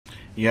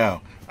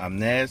Yo, I'm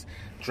Nez,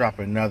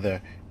 dropping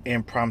another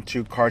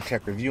impromptu car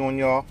tech review on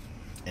y'all.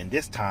 And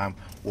this time,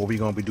 what we're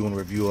going to be doing a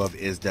review of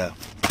is the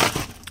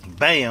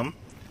BAM.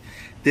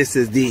 This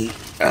is the,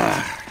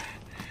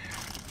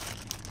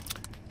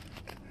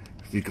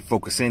 if you can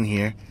focus in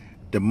here,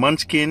 the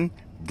Munchkin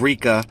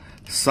Brica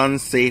Sun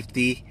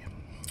Safety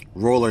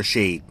Roller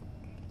Shade.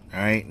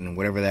 Alright, and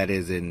whatever that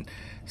is in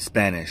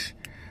Spanish.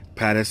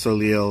 Para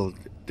Solil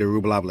de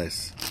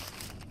Rublables.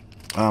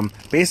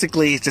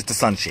 Basically, it's just a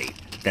sunshade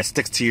that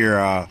sticks to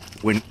your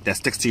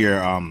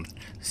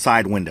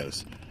side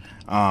windows.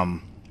 I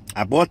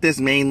bought this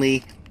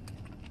mainly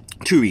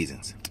two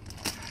reasons.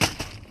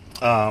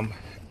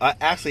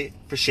 Actually,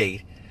 for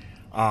shade.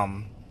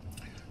 Sometimes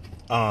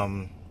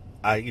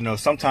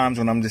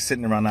when I'm just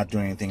sitting around not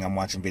doing anything, I'm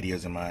watching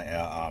videos in my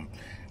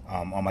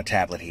on my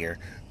tablet here,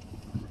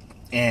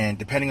 and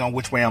depending on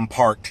which way I'm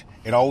parked,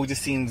 it always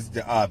just seems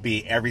to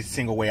be every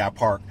single way I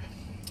park.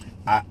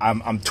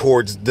 I'm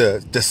towards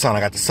the sun. I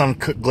got the sun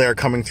glare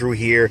coming through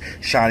here,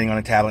 shining on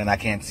the tablet, and I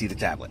can't see the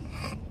tablet.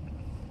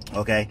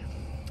 Okay,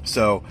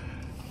 so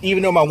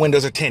even though my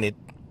windows are tinted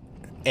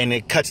and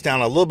it cuts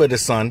down a little bit of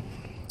sun,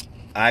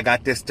 I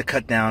got this to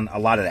cut down a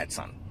lot of that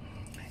sun.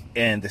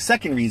 And the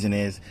second reason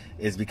is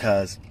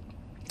because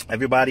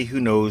everybody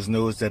who knows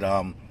that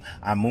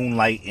I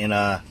moonlight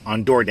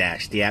on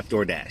DoorDash, the app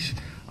DoorDash.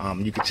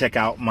 You can check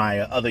out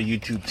my other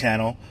YouTube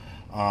channel,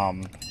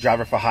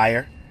 Driver for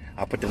Hire.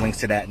 I'll put the links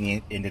to that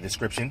in the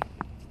description.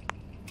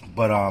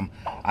 But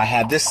I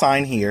have this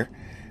sign here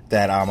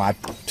that I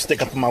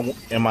stick up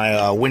in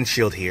my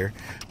windshield here.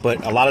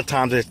 But a lot of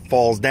times it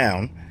falls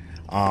down.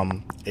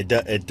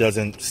 It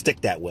doesn't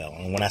stick that well.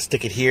 And when I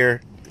stick it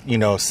here,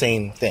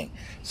 same thing.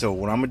 So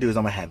what I'm gonna do is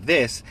I'm gonna have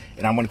this,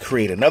 and I'm gonna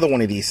create another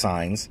one of these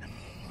signs,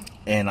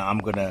 and I'm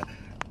gonna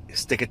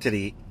stick it to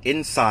the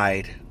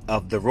inside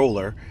of the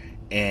roller,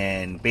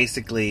 and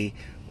basically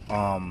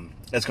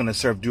it's going to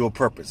serve dual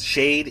purpose,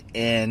 shade,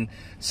 and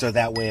so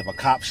that way if a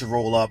cop should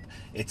roll up,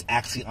 it's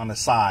actually on the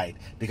side.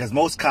 Because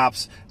most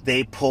cops,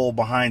 they pull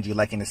behind you.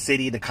 Like in the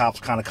city, the cops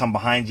kind of come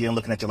behind you and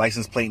looking at your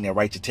license plate, and they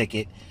write your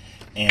ticket,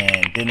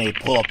 and then they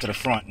pull up to the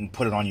front and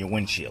put it on your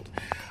windshield.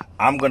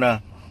 I'm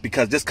gonna,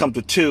 because this comes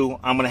with two,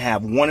 I'm gonna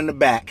have one in the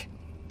back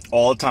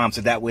all the time,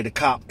 so that way the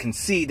cop can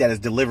see that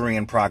it's delivery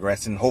in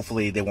progress, and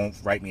hopefully they won't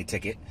write me a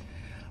ticket.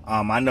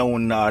 I know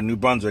in New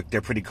Brunswick,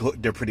 they're pretty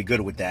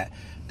good with that.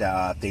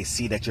 If they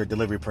see that you're a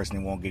delivery person,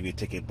 they won't give you a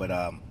ticket. But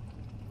I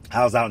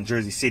was out in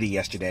Jersey City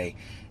yesterday,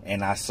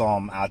 and I saw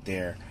them out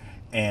there,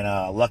 and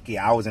lucky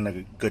I was in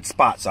a good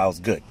spot, so I was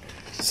good.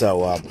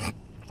 So,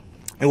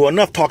 well,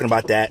 enough talking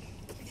about that.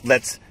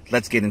 Let's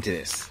get into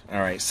this. All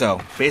right.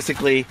 So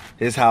basically,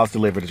 this is how it's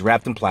delivered. It's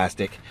wrapped in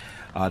plastic.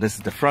 This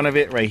is the front of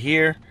it right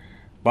here.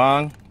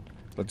 Bong.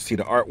 Let's see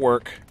the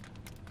artwork.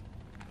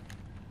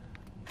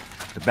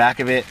 The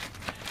back of it.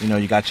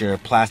 You got your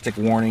plastic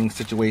warning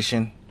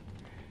situation.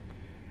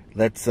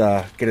 Let's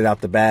get it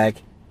out the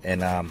bag.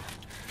 And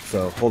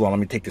so hold on, let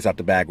me take this out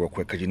the bag real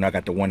quick, because I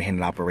got the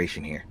one-handed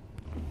operation here.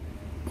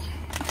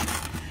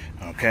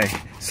 Okay,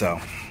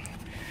 so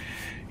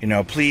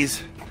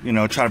please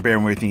try to bear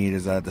with me.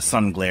 There's the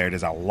sun glare.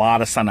 There's a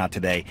lot of sun out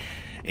today.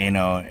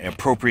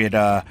 Appropriate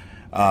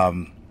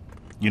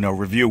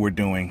review we're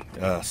doing,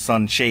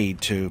 sun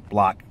shade to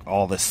block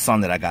all the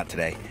sun that I got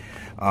today.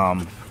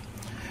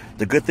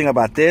 The good thing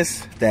about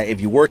this, that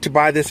if you were to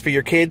buy this for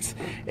your kids,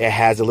 it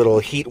has a little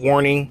heat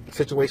warning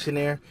situation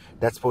there.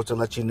 That's supposed to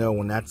let you know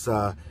when that's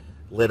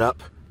lit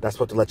up. That's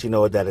supposed to let you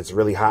know that it's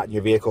really hot in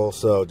your vehicle.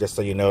 So just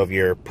so you know, if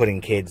you're putting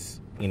kids,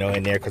 in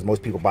there, because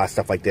most people buy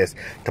stuff like this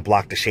to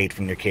block the shade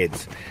from your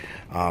kids.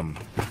 The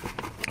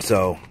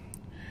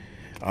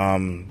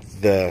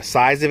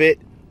size of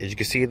it, as you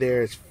can see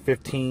there, is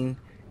 15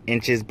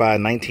 inches by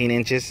 19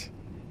 inches.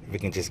 If we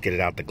can just get it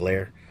out the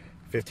glare.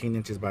 15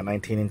 inches by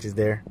 19 inches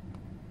there.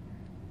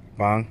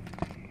 Bong,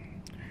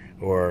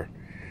 or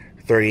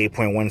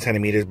 38.1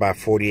 centimeters by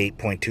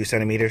 48.2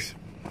 centimeters.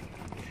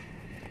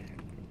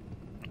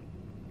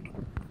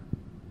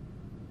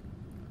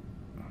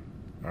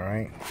 All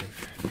right,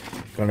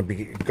 gonna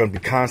be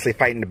constantly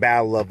fighting the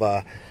battle of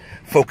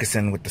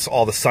focusing with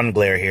all the sun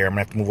glare here. I'm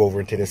gonna have to move over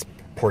into this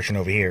portion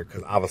over here,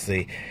 because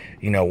obviously,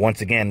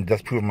 once again,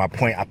 just proving my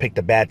point, I picked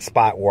a bad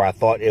spot where I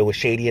thought it was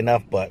shady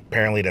enough, but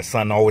apparently the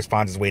sun always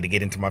finds its way to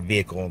get into my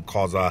vehicle and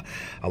cause a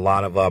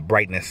lot of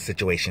brightness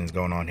situations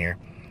going on here.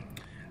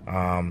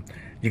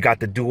 You got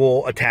the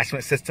dual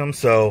attachment system.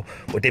 So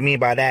what they mean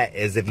by that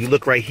is, if you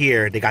look right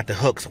here, they got the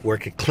hooks where it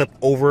could clip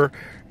over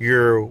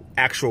your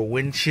actual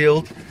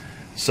windshield.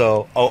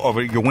 So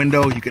over your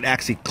window, you could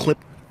actually clip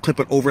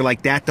it over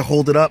like that to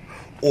hold it up,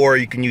 or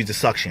you can use the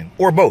suction,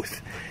 or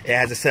both. It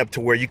has a setup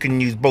to where you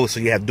can use both, so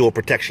you have dual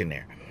protection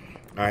there.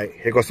 All right,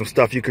 here goes some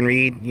stuff you can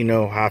read. You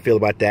know how I feel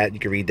about that. You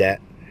can read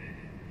that.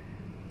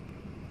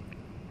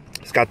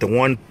 It's got the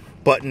one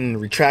button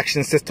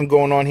retraction system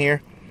going on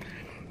here.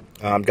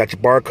 Got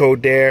your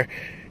barcode there.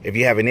 If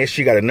you have an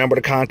issue, you got a number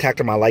to contact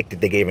them. I like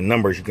that they gave them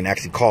numbers. You can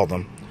actually call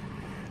them.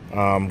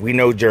 We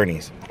know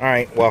journeys. All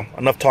right, well,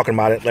 enough talking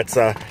about it. Let's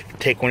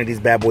take one of these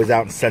bad boys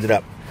out and set it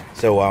up.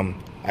 So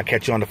I'll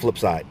catch you on the flip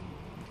side.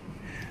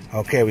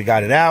 Okay, we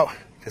got it out.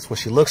 That's what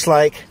she looks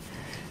like.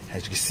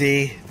 As you can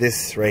see,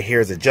 this right here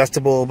is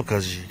adjustable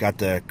because you got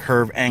the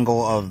curve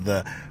angle of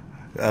the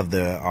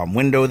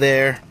window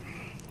there.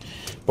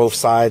 Both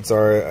sides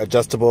are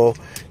adjustable.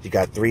 You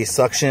got 3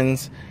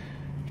 suctions,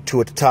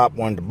 2 at the top,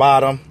 1 at the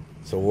bottom.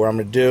 So what I'm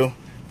gonna do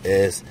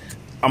is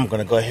I'm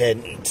gonna go ahead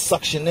and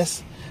suction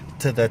this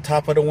to the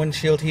top of the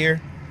windshield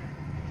here.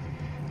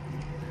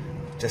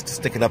 Just to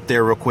stick it up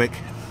there real quick.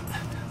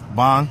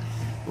 Bong,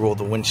 roll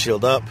the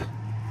windshield up.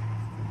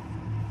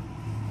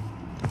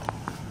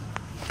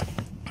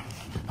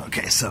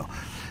 Okay, so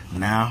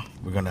now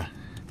we're gonna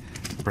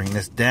bring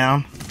this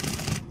down.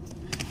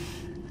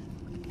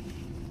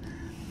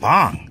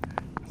 Bong!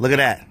 Look at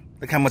that.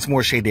 Look how much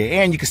more shade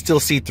there. And you can still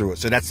see through it.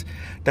 So that's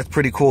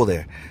pretty cool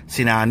there.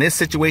 See, now in this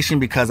situation,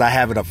 because I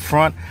have it up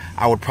front,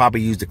 I would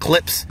probably use the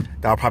clips.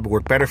 That'll probably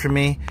work better for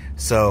me.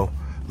 So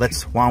why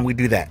don't we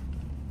do that?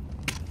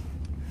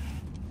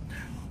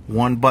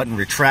 1 button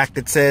retract,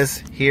 it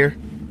says here.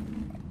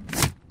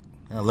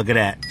 Now look at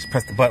that. Just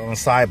press the button on the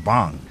side,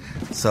 bong.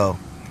 So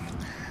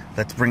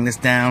let's bring this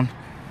down,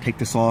 take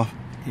this off,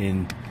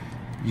 and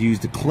use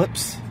the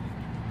clips.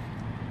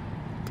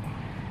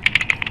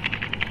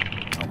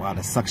 Oh wow,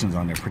 the suction's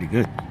on there pretty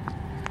good.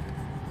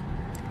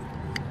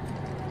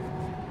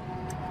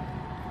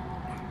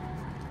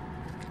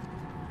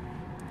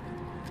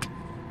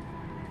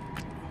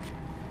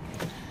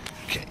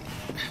 Okay,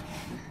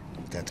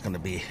 that's gonna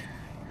be,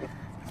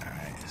 all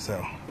right,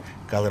 so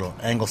got a little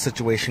angle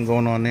situation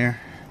going on there.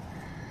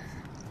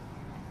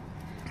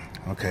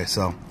 Okay,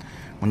 so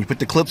when you put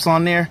the clips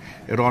on there,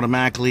 it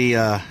automatically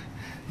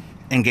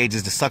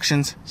engages the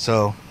suctions.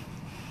 So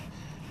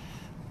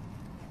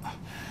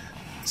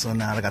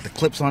now I got the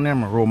clips on there.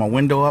 I'm gonna roll my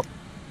window up.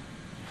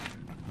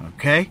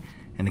 Okay,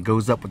 and it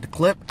goes up with the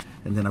clip,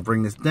 and then I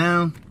bring this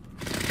down.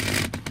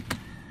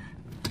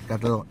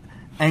 Got the little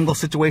angle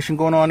situation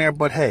going on there,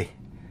 but hey,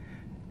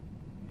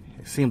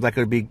 it seems like it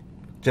would be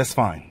just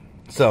fine.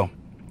 So,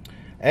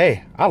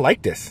 hey, I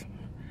like this.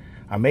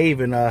 I may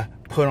even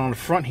put on the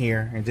front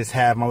here and just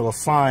have my little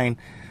sign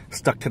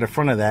stuck to the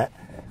front of that,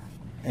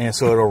 and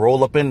so it'll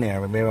roll up in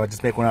there. Maybe I'll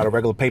just make one out of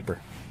regular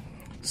paper.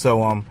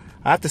 So I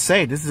have to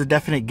say, this is a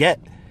definite get.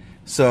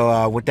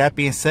 So with that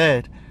being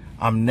said,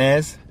 I'm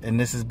Nez, and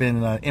this has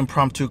been an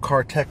impromptu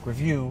car tech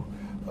review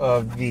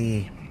of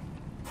the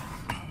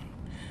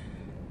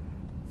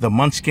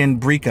Munchkin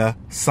Brica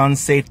sun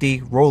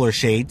safety roller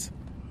shades.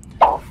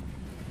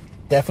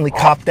 Definitely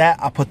cop that.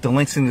 I'll put the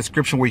links in the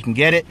description where you can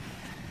get it.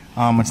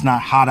 It's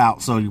not hot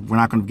out, so we're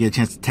not going to get a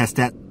chance to test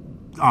that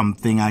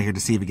thing out here to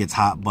see if it gets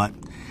hot, but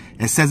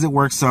it says it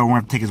works, so we're going to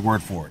have to take his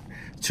word for it.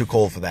 It's too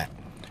cold for that.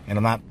 And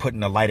I'm not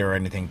putting a lighter or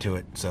anything to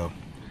it, so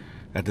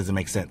that doesn't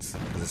make sense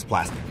because it's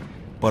plastic.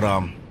 But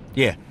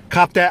yeah,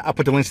 cop that. I'll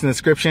put the links in the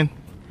description,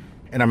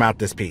 and I'm out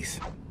this piece.